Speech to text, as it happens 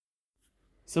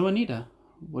So, Anita,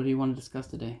 what do you want to discuss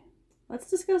today? Let's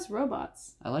discuss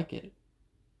robots. I like it.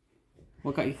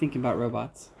 What got you thinking about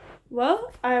robots?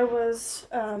 Well, I was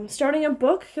starting a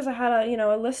book because I had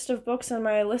a list of books on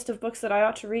my list of books that I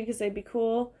ought to read because they'd be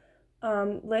cool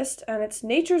list, and it's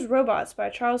Nature's Robots by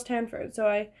Charles Tanford. So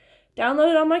I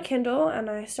downloaded it on my Kindle and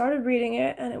I started reading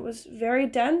it, and it was very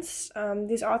dense.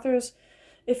 These authors,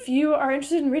 if you are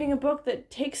interested in reading a book that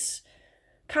takes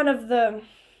kind of the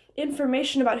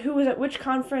information about who was at which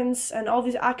conference and all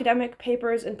these academic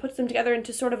papers and puts them together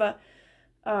into sort of a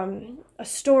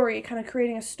story, kind of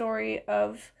creating a story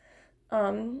of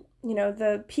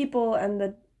the people and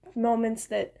the moments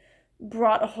that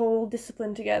brought a whole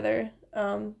discipline together.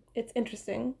 It's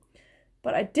interesting,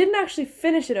 but I didn't actually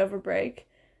finish it over break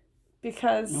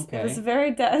because it was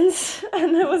very dense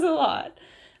and it was a lot,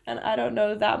 and I don't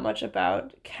know that much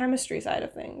about chemistry side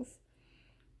of things.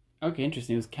 Okay,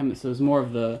 interesting. It was so it was more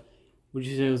of the. Would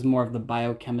you say it was more of the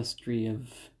biochemistry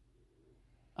of?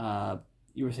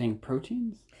 You were saying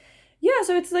proteins? Yeah,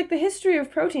 so it's like the history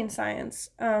of protein science.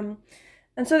 And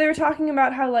so they were talking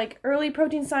about how like early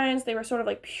protein science, they were sort of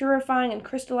like purifying and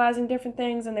crystallizing different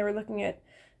things, and they were looking at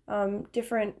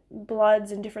different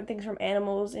bloods and different things from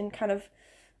animals in kind of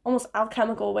almost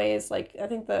alchemical ways. Like I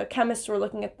think the chemists were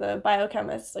looking at the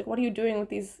biochemists, like what are you doing with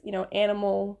these,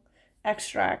 animal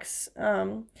extracts?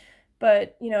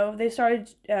 But they started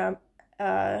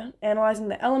analyzing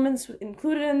the elements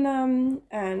included in them,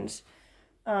 and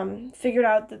figured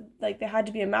out that like they had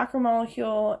to be a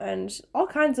macromolecule, and all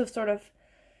kinds of sort of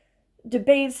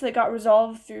debates that got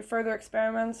resolved through further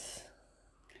experiments.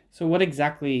 So, what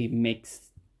exactly makes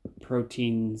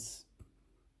proteins?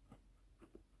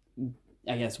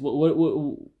 I guess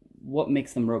what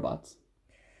makes them robots?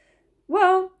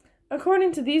 Well,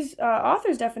 according to these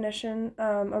authors' definition,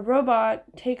 a robot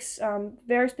takes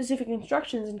very specific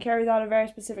instructions and carries out a very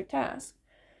specific task.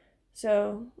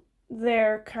 So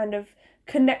their kind of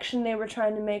connection they were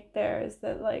trying to make there is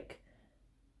that like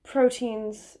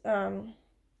proteins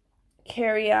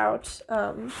carry out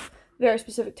very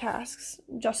specific tasks,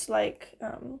 just like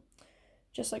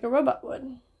a robot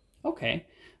would. Okay,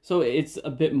 so it's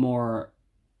a bit more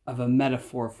of a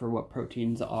metaphor for what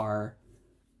proteins are,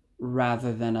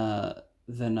 rather than a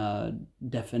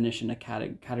definition, a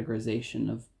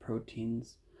categorization of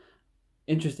proteins.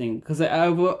 Interesting, because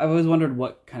I've always wondered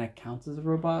what kind of counts as a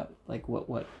robot, like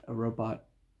what a robot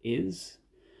is.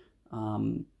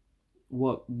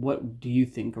 What do you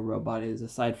think a robot is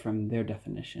aside from their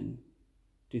definition?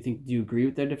 Do you agree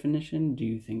with their definition? Do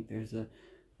you think there's a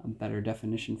better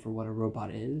definition for what a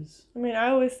robot is? I mean, I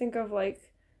always think of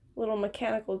like little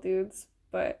mechanical dudes,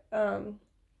 but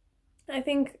I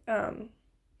think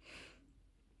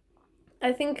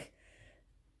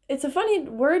it's a funny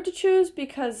word to choose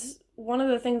because one of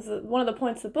the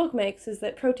points the book makes is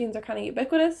that proteins are kind of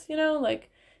ubiquitous,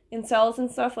 like in cells and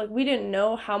stuff. Like we didn't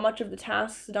know how much of the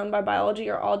tasks done by biology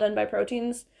are all done by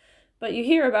proteins, but you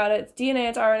hear about it. It's DNA,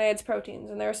 it's RNA, it's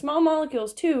proteins, and there are small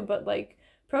molecules too, but like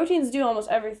proteins do almost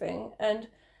everything. And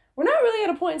we're not really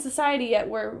at a point in society yet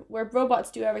where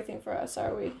robots do everything for us,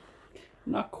 are we?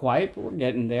 Not quite, but we're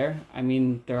getting there. I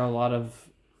mean, there are a lot of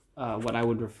what I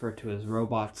would refer to as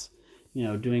robots,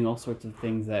 doing all sorts of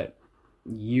things that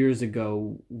years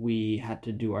ago we had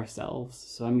to do ourselves.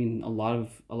 So I mean, a lot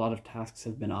of tasks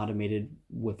have been automated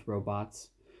with robots.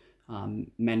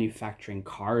 Manufacturing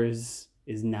cars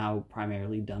is now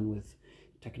primarily done with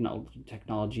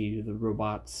technology, the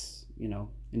robots,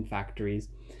 in factories.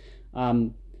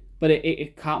 But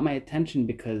it caught my attention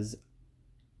because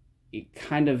it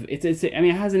kind of it's I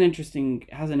mean, it has an interesting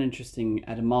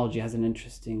etymology, has an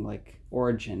interesting like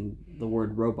origin, the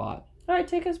word robot. All right,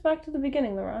 take us back to the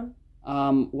beginning, Laurent.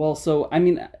 Well, so I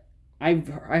mean, I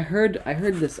heard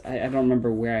this. I don't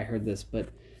remember where I heard this, but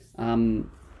the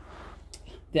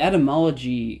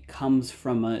etymology comes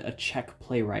from a Czech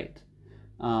playwright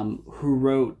who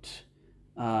wrote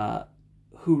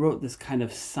this kind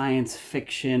of science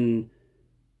fiction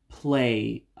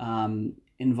play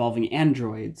involving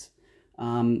androids.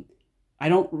 I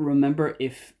don't remember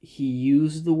if he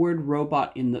used the word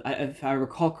robot if I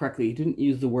recall correctly, he didn't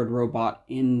use the word robot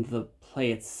in the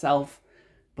play itself,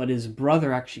 but his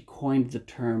brother actually coined the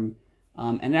term,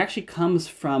 and it actually comes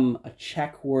from a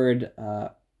Czech word,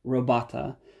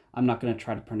 robota. I'm not going to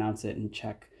try to pronounce it in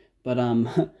Czech, but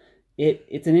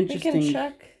it's an interesting.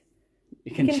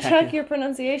 You can check your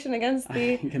pronunciation against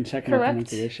the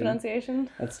correct pronunciation.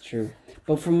 That's true.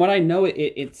 But from what I know,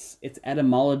 its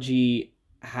etymology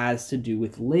has to do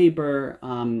with labor.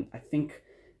 I think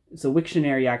so.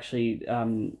 Wiktionary actually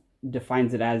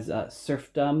defines it as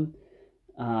serfdom.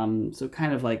 So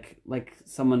kind of like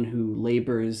someone who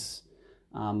labors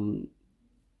um,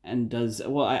 and does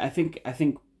well. I think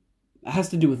it has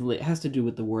to do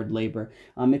with the word labor.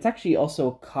 It's actually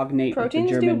also cognate with the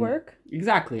Proteins German. do work.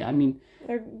 Exactly. I mean,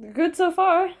 They're good so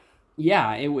far.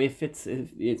 yeah, if it's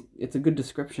a good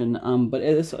description. But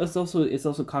it's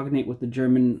also cognate with the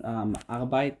German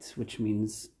Arbeit, which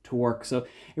means to work. So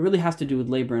it really has to do with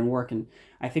labor and work, and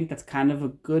I think that's kind of a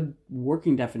good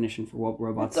working definition for what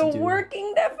robots do. It's a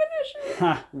working definition.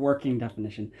 Ha, working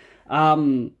definition.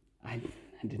 I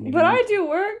didn't even. But I do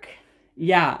work.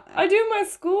 Yeah. I do my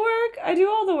schoolwork. I do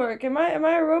all the work. Am I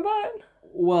a robot?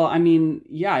 Well, I mean,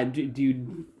 yeah. Do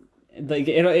you like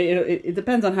it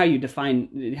depends on how you define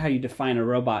a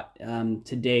robot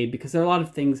today, because there are a lot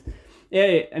of things.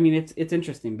 I mean, it's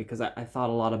interesting because I thought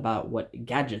a lot about what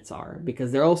gadgets are,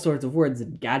 because there are all sorts of words: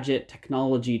 gadget,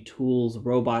 technology, tools,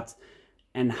 robots,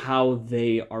 and how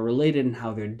they are related and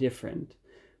how they're different.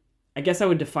 I guess I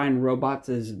would define robots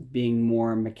as being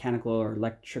more mechanical or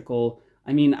electrical.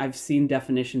 I mean, I've seen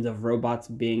definitions of robots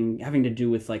having to do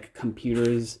with like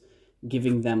computers,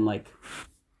 giving them like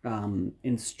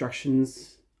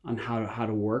instructions on how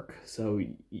to work. So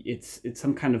it's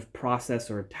some kind of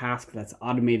process or task that's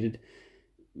automated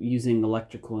using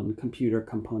electrical and computer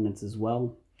components as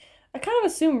well. I kind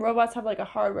of assume robots have like a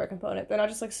hardware component. They're not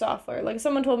just like software. Like if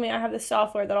someone told me I have this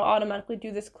software that'll automatically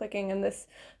do this clicking and this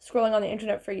scrolling on the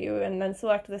internet for you and then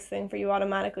select this thing for you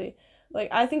automatically. Like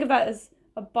I think of that as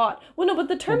a bot. Well, no, but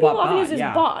the term people often use is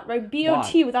bot, right?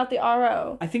 B-O-T without the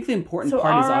R-O. I think the important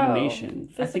part is automation.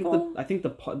 Physical? I think the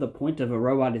point of a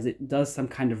robot is it does some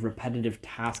kind of repetitive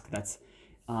task that's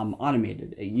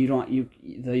automated.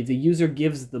 The user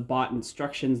gives the bot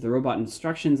instructions, the robot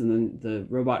instructions, and then the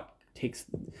robot takes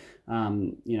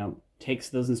takes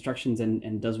those instructions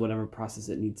and does whatever process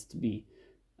it needs to be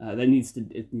it needs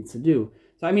to do.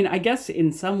 So I mean, I guess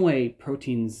in some way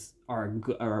proteins are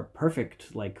a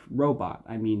perfect like robot.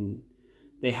 I mean,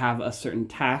 they have a certain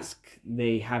task,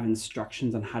 they have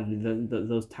instructions on how to do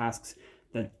those tasks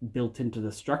that built into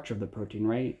the structure of the protein,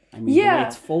 right? I mean, the way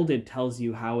it's folded tells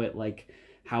you how it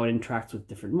interacts with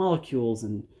different molecules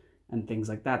and things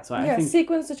like that. So I think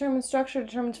sequence determines structure,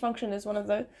 determines function is one of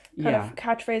the kind of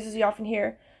catchphrases you often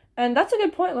hear. And that's a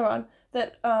good point, Laurent,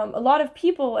 that a lot of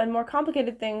people and more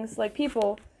complicated things like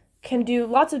people can do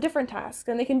lots of different tasks,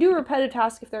 and they can do repetitive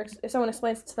tasks if someone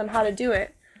explains to them how to do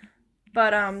it.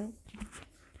 But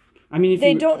I mean,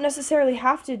 they don't necessarily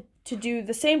have to do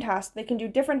the same task. They can do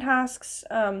different tasks.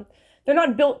 They're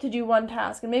not built to do one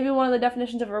task. And maybe one of the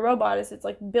definitions of a robot is it's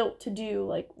like built to do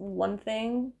like one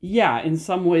thing. Yeah, in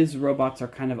some ways robots are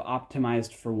kind of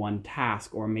optimized for one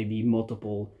task, or maybe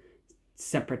multiple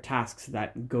separate tasks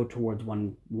that go towards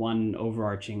one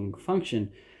overarching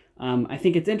function. I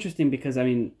think it's interesting because, I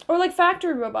mean... Or like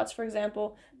factory robots, for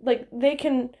example. Like, they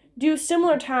can do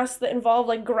similar tasks that involve,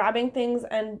 like, grabbing things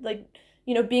and, like,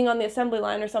 being on the assembly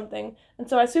line or something. And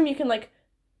so I assume you can, like,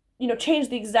 change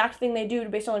the exact thing they do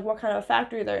based on, like, what kind of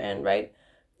factory they're in, right?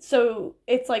 So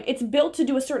it's, like, it's built to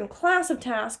do a certain class of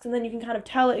tasks, and then you can kind of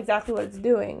tell it exactly what it's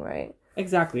doing, right?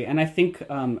 Exactly. And I think,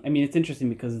 I mean, it's interesting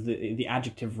because the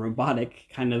adjective robotic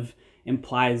kind of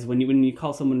implies, when you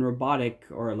call someone robotic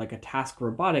or like a task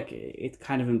robotic, it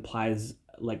kind of implies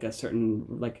like a certain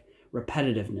like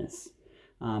repetitiveness,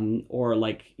 or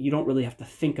like you don't really have to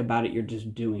think about it, you're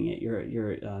just doing it,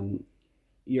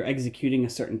 you're executing a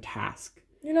certain task.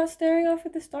 You're not staring off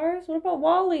at the stars? What about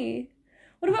WALL-E?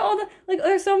 What about all the, like,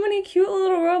 there's so many cute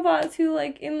little robots who,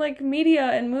 like, in, like, media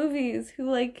and movies who,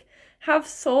 like, have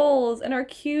souls and are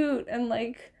cute and,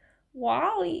 like,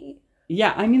 WALL-E.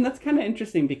 Yeah, I mean, that's kind of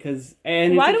interesting because...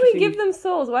 Why do we give them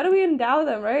souls? Why do we endow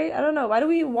them, right? I don't know. Why do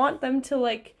we want them to,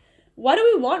 like... Why do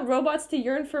we want robots to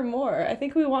yearn for more? I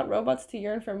think we want robots to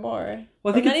yearn for more.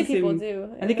 Well, I think many people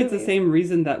do. I think it's the same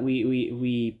reason that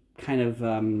we kind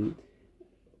of...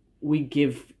 we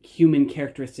give human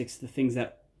characteristics to things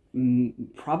that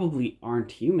probably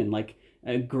aren't human. Like,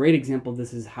 a great example of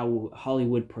this is how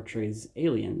Hollywood portrays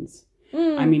aliens.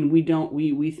 I mean,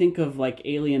 we think of like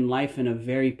alien life in a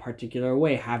very particular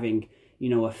way, having,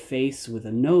 a face with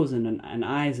a nose and an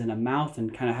eyes and a mouth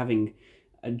and kind of having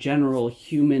a general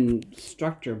human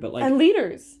structure, but like... And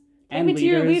leaders. Take me to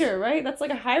your leader, right? That's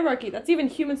like a hierarchy. That's even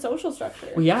human social structure.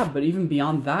 Well, yeah, but even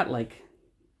beyond that, like,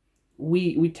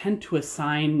 we tend to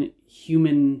assign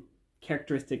human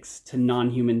characteristics to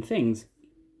non-human things.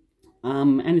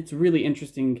 And it's really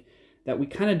interesting that we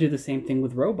kind of do the same thing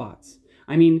with robots.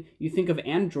 I mean, you think of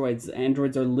androids.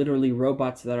 Androids are literally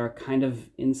robots that are kind of,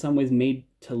 in some ways, made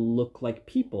to look like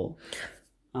people.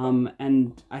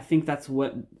 And I think that's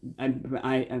what,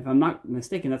 if I'm not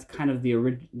mistaken, that's kind of the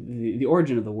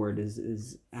origin of the word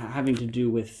is having to do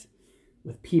with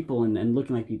people and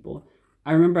looking like people.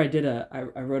 I remember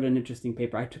I wrote an interesting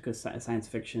paper. I took a science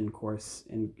fiction course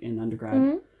in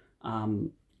undergrad,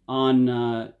 on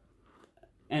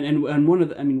and one of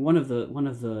the, I mean one of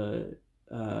the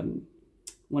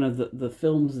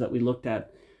films that we looked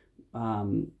at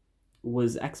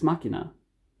was Ex Machina.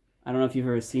 I don't know if you've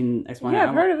ever seen Ex Machina. Yeah,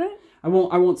 I've heard of it. I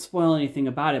won't spoil anything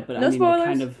about it, but No I mean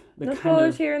spoilers. the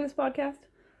Spoilers here in this podcast.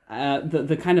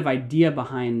 the kind of idea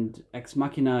behind Ex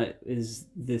Machina is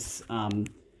this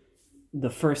the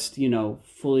first,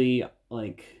 fully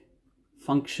like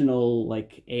functional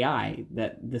like AI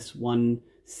that this one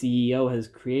CEO has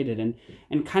created,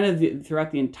 and kind of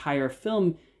throughout the entire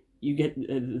film you get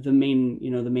the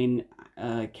main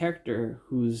character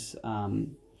who's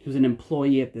an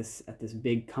employee at this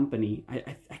big company.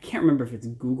 I can't remember if it's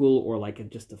Google or like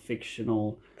just a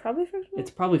fictional. Probably fictional.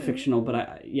 It's probably fictional,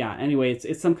 but yeah. Anyway,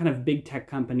 it's some kind of big tech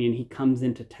company, and he comes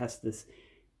in to test this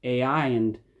AI,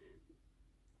 and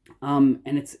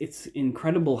it's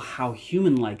incredible how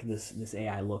human-like this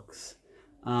AI looks.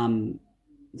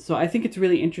 So I think it's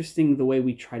really interesting the way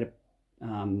we try to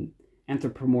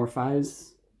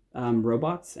anthropomorphize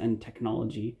robots and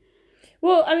technology.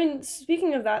 Well, I mean,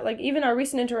 speaking of that, like even our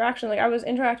recent interaction, like I was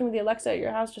interacting with the Alexa at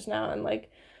your house just now, and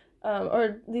like,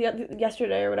 or the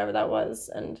yesterday or whatever that was,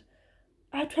 and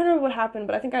I'm trying to remember what happened,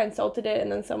 but I think I insulted it,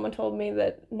 and then someone told me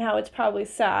that now it's probably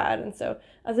sad, and so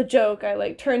as a joke, I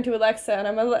like turned to Alexa, and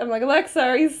I'm like, Alexa,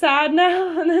 are you sad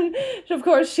now? And then of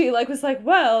course she like was like,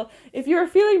 well, if you're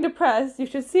feeling depressed, you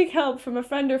should seek help from a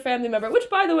friend or family member, which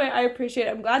by the way I appreciate.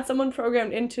 I'm glad someone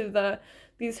programmed into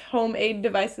these home aid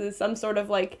devices some sort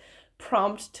of like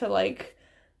prompt to like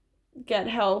get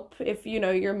help if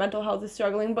your mental health is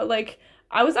struggling, but like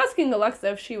I was asking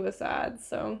Alexa if she was sad,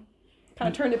 so kind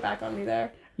of turned it back on me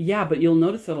there. Yeah, but you'll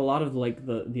notice that a lot of like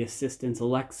the assistants,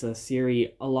 Alexa,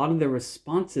 Siri, a lot of their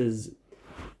responses,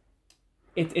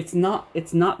 it's not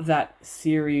that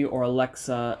Siri or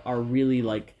Alexa are really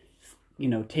like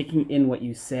taking in what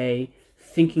you say,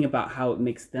 thinking about how it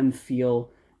makes them feel,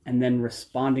 and then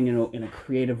responding in a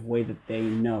creative way that they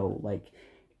know. Like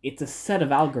it's a set of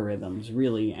algorithms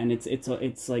really, and it's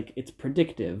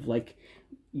predictive. Like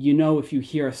if you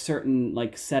hear a certain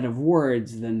like set of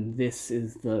words, then this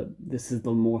is the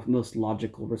most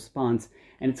logical response,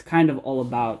 and it's kind of all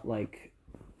about like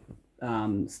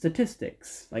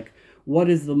statistics. Like what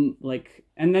is the like,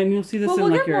 and then you'll see this in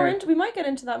like your. We might get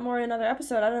into that more in another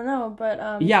episode. I don't know,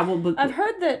 but yeah. Well, but I've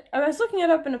heard that I was looking it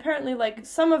up, and apparently like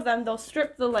some of them they'll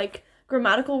strip the like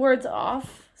grammatical words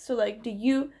off. So like, do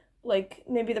you like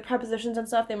maybe the prepositions and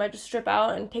stuff? They might just strip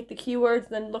out and take the keywords,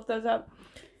 and then look those up.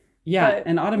 Yeah, but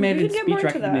and automated speech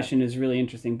recognition is really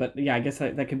interesting. But yeah, I guess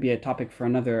that could be a topic for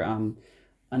another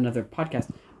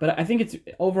podcast. But I think it's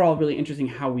overall really interesting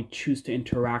how we choose to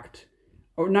interact,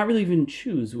 or not really even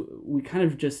choose. We kind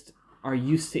of just are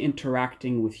used to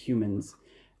interacting with humans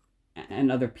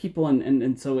and other people,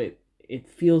 and so it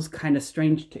feels kind of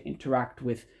strange to interact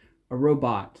with a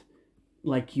robot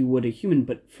like you would a human.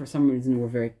 But for some reason, we're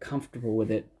very comfortable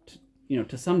with it.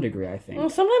 To some degree, I think. Well,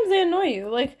 sometimes they annoy you.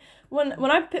 Like when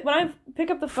I pick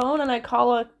up the phone and I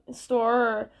call a store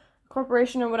or a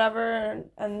corporation or whatever,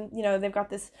 and they've got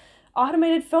this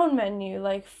automated phone menu,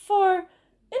 like for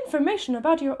information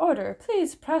about your order,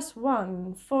 please press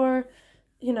 1. For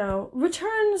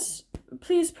returns,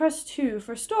 please press 2.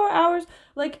 For store hours,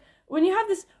 like when you have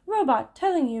this robot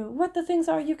telling you what the things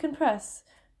are you can press,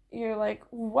 you're like,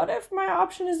 what if my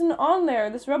option isn't on there?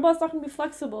 This robot's not going to be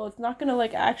flexible. It's not going to,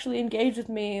 like, actually engage with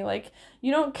me. Like, you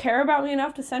don't care about me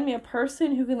enough to send me a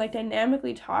person who can, like,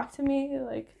 dynamically talk to me.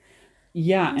 Like,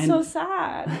 yeah, I'm so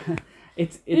sad.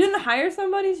 it's you didn't hire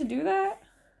somebody to do that?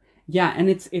 Yeah, and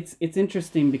it's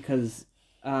interesting because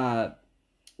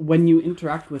when you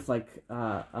interact with, like,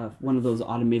 one of those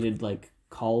automated, like,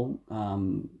 call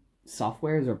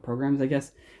softwares or programs, I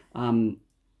guess,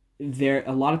 there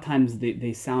a lot of times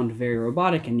they sound very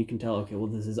robotic, and you can tell, okay, well,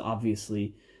 this is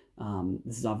obviously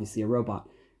a robot.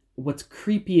 What's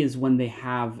creepy is when they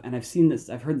have, and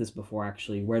I've heard this before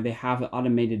actually, where they have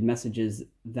automated messages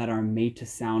that are made to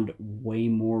sound way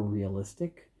more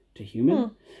realistic to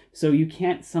human. So you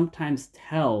can't sometimes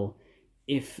tell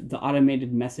if the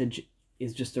automated message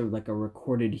is just a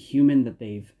recorded human that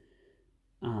they've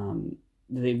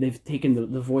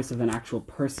taken the voice of an actual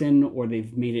person, or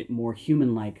they've made it more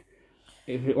human-like.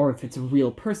 Or if it's a real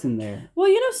person there.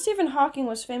 Well, Stephen Hawking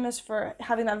was famous for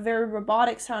having that very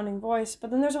robotic sounding voice, but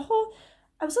then there's I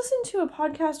was listening to a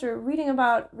podcast or reading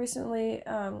about recently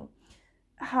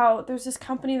how there's this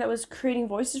company that was creating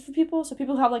voices for people. So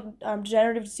people who have like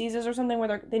degenerative diseases or something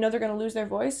where they know they're going to lose their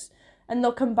voice, and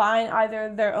they'll combine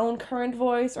either their own current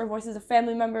voice or voices of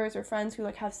family members or friends who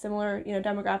like have similar, you know,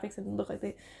 demographics and look like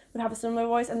they would have a similar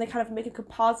voice, and they kind of make a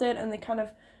composite and they kind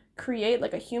of create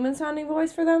like a human sounding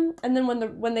voice for them. And then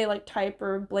when they like type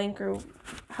or blink or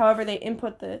however they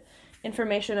input the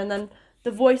information, and then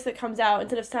the voice that comes out,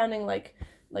 instead of sounding like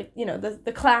you know,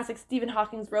 the classic Stephen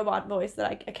Hawking's robot voice that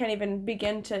I can't even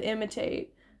begin to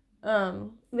imitate,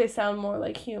 they sound more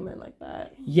like human, like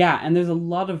that. Yeah, and there are a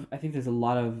lot of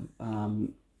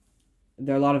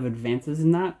advances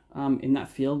in that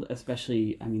field,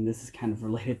 especially, I mean, this is kind of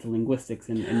related to linguistics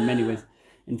in many ways,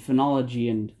 in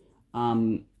phonology, and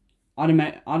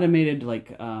automated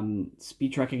like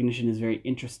speech recognition is very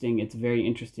interesting. It's very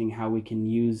interesting how we can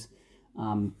use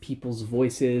people's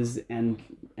voices and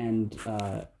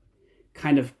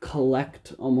kind of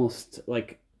collect almost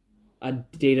like a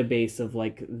database of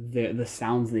like the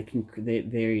sounds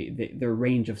their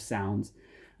range of sounds,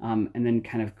 and then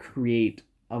kind of create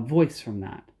a voice from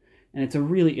that. And it's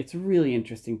really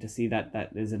interesting to see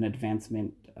that is an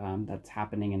advancement that's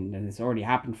happening, and it's already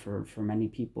happened for many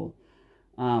people.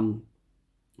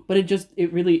 But it's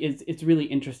really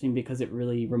interesting because it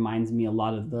really reminds me a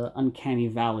lot of the Uncanny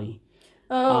Valley.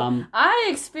 I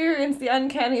experienced the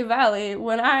Uncanny Valley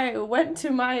when I went to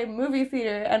my movie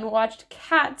theater and watched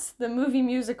Cats, the movie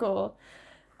musical.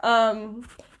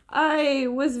 I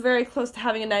was very close to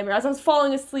having a nightmare. As I was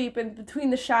falling asleep, and between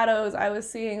the shadows, I was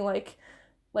seeing like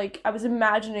I was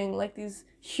imagining like these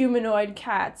humanoid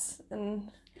cats, and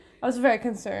I was very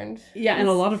concerned. Yeah, and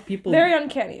a lot of people... Very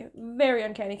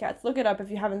uncanny cats. Look it up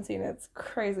if you haven't seen it. It's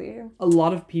crazy. A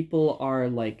lot of people are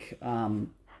like...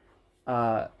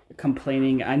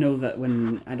 complaining. I know that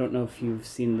I don't know if you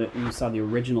saw the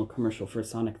original commercial for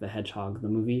Sonic the Hedgehog, the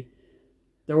movie.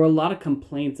 There were a lot of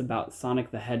complaints about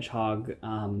Sonic the Hedgehog,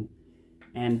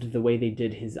 and the way they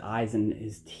did his eyes and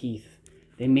his teeth.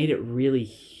 They made it really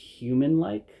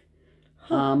human-like,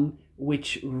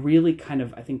 which really kind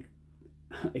of, I think,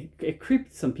 it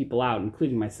creeped some people out,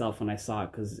 including myself when I saw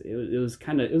it, because it was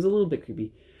a little bit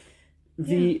creepy.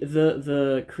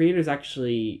 The creators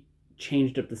actually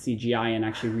changed up the CGI and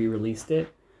actually re-released it,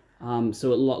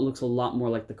 so it looks a lot more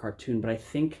like the cartoon. But I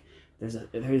think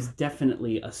there's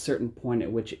definitely a certain point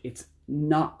at which it's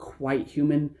not quite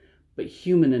human, but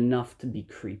human enough to be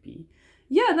creepy.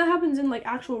 Yeah, and that happens in like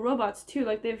actual robots too.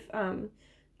 Like they've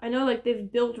I know like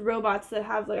they've built robots that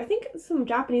have like, I think some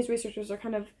Japanese researchers are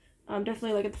kind of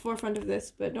definitely like at the forefront of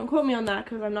this, but don't quote me on that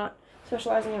because I'm not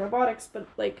specializing in robotics. But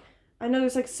like I know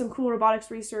there's like some cool robotics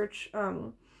research,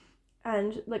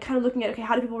 and like kind of looking at, okay,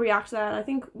 how do people react to that? And I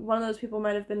think one of those people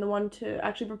might have been the one to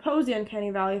actually propose the Uncanny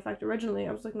Valley effect originally.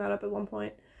 I was looking that up at one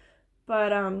point.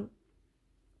 But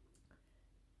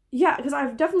yeah, because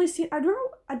I've definitely seen, I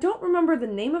don't remember the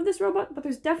name of this robot, but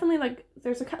there's definitely like,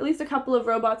 at least a couple of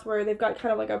robots where they've got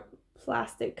kind of like a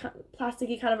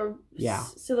plasticky kind of a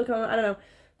silicone, I don't know,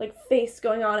 like face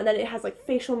going on, and then it has like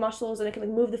facial muscles, and it can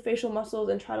like move the facial muscles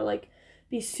and try to like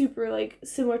be super like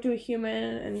similar to a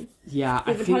human, and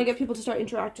they've been trying to get people to start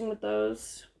interacting with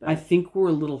those. But I think we're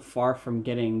a little far from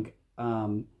getting.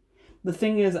 The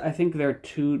thing is, I think there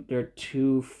are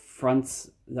two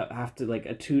fronts that have to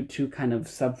like two kind of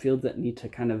subfields that need to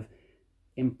kind of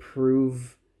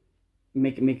improve,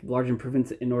 make large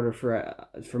improvements in order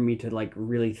for me to like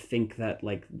really think that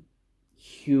like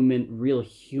real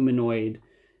humanoid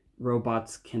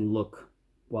robots can look,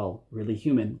 well, really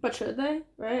human. But should they?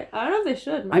 Right? I don't know if they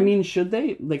should. Man. I mean, should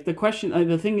they? Like the question,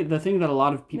 the thing that a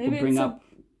lot of people bring up.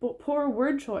 A poor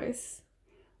word choice.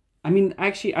 I mean,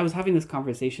 actually, I was having this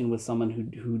conversation with someone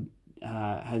who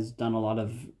has done a lot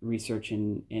of research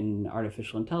in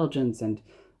artificial intelligence and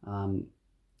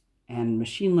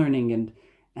machine learning,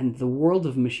 and the world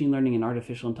of machine learning and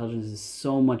artificial intelligence is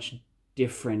so much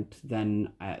different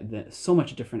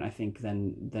I think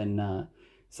than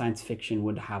science fiction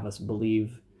would have us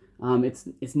believe.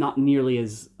 It's not nearly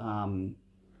as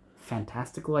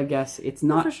fantastical, I guess. It's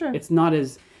not. For sure. It's not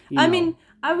as. I mean,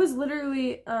 I was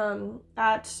literally I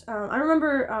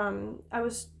remember I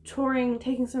was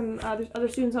taking some other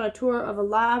students on a tour of a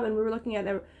lab, and we were looking at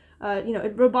a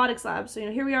robotics lab. So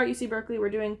here we are at UC Berkeley. We're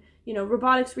doing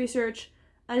robotics research,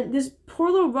 and this poor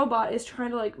little robot is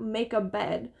trying to like make a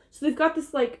bed. So they've got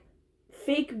this like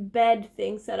fake bed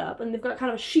thing set up, and they've got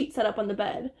kind of a sheet set up on the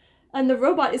bed, and the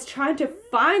robot is trying to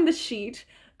find the sheet,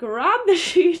 grab the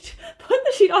sheet, put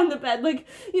the sheet on the bed. Like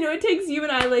it takes you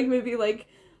and I like maybe like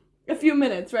a few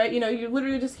minutes, right? You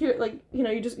literally just hear like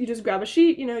you just grab a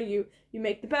sheet, you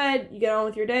make the bed, you get on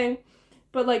with your day.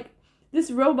 But like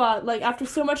this robot, like after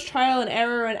so much trial and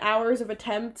error and hours of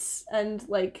attempts and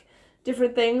like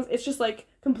different things, it's just like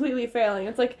completely failing.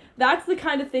 It's like that's the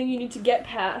kind of thing you need to get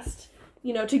past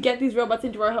to get these robots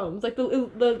into our homes. Like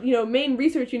the main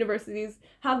research universities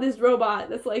have this robot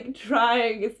that's like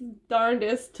trying its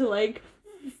darndest to like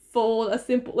put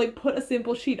a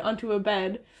simple sheet onto a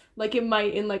bed like it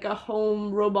might in like a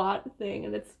home robot thing,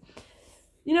 and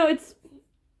it's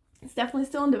definitely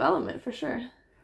still in development for sure.